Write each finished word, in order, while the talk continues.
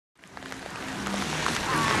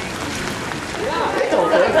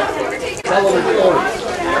tell him it's orange.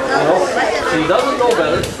 You know? He doesn't know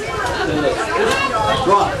better than to just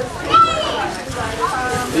drop it.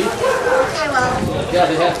 See? Yeah,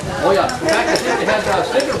 they have, oh yeah, in fact I think they had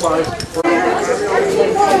sticker bars.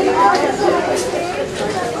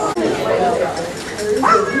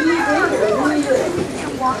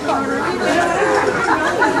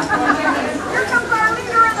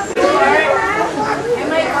 I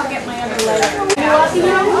might go get my other leg.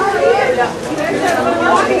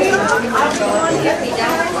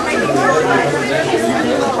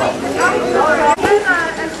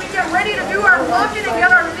 As we get ready to do our walking and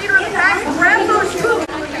get our leader of the pack, grab those tools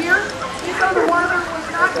here. Even though the water was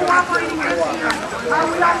not cooperating this year, we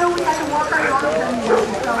all know we had to walk our dogs anyway.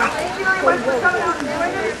 So thank you very much for coming out and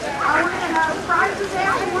joining us. We're going to have prizes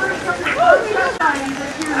afterwards from the Society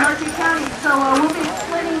this year in Marquette County. So we'll be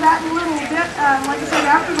explaining that in a little bit, like I said,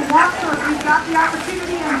 after the walk. So if you've got the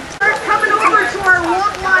opportunity and start coming over to our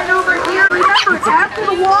walk line over here. Remember, after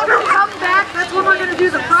the walk, come back. That's when we're going to do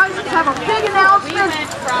the prizes. Have a big announcement.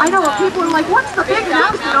 I know people are like, what's the big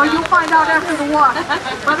announcement? Oh, you'll find out after the walk.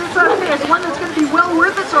 But it's okay. It's one that's going to be well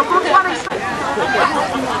worth it. So if we're wanting,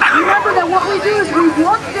 remember that what we do is we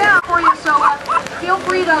walk down for you. So feel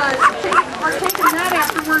free to partake in that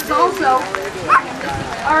afterwards also.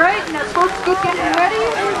 All right, now folks, keep getting ready.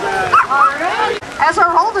 All right. As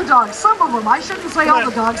are all the dogs. Some of them. I shouldn't say all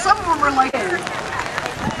the dogs. Some of them are like.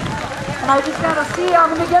 And I just gotta see,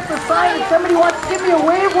 I'm gonna get the sign. If somebody wants to give me a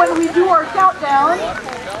wave when we do our countdown.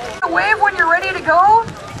 A wave when you're ready to go.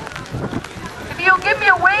 If you'll give me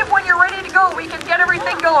a wave when you're ready to go, we can get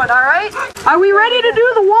everything going, all right? Are we ready to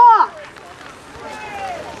do the walk?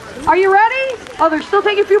 Are you ready? Oh, they're still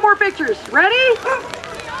taking a few more pictures. Ready?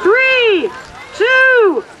 3,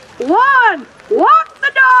 2, 1, walk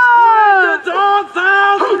the dog! Let the dogs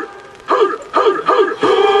out! Who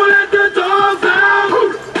let the dogs out?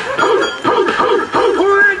 Who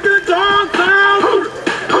let the dogs out?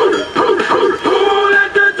 Who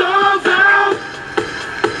let the dogs out?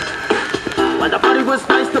 When the party was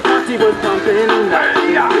nice, the party was pumping.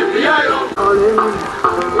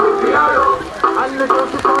 And the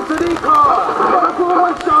girls who come to the car, I go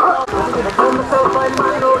and shout. I told myself I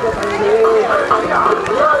might know that I need.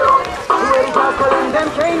 Wake up calling them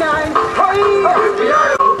canines. Hey!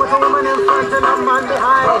 Put a woman in front and a man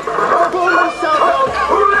behind. I go and shout out.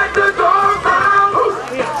 Who let the dogs out?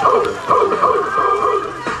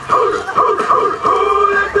 Who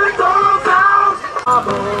let the dogs out?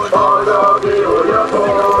 Oh, doggy, oh, yeah,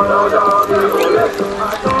 oh, doggy, oh, yeah.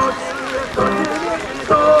 I don't see it going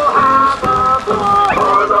so hard.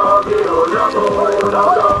 Oh, doggy, oh, yeah, oh,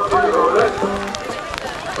 doggy, oh, yeah.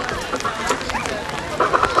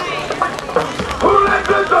 Who let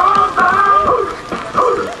the dogs out?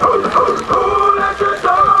 Who let the dogs out? Who let the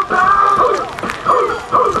dogs out?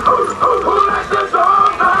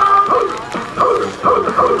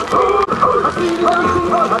 I see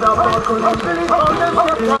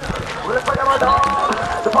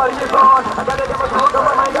the party is on. I gotta get my clothes on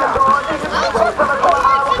my mind. I'm going.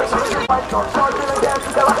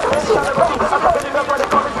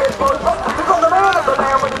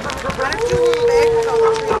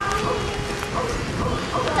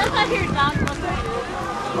 That's not your dog.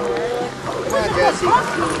 Come on,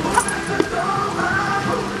 Jesse.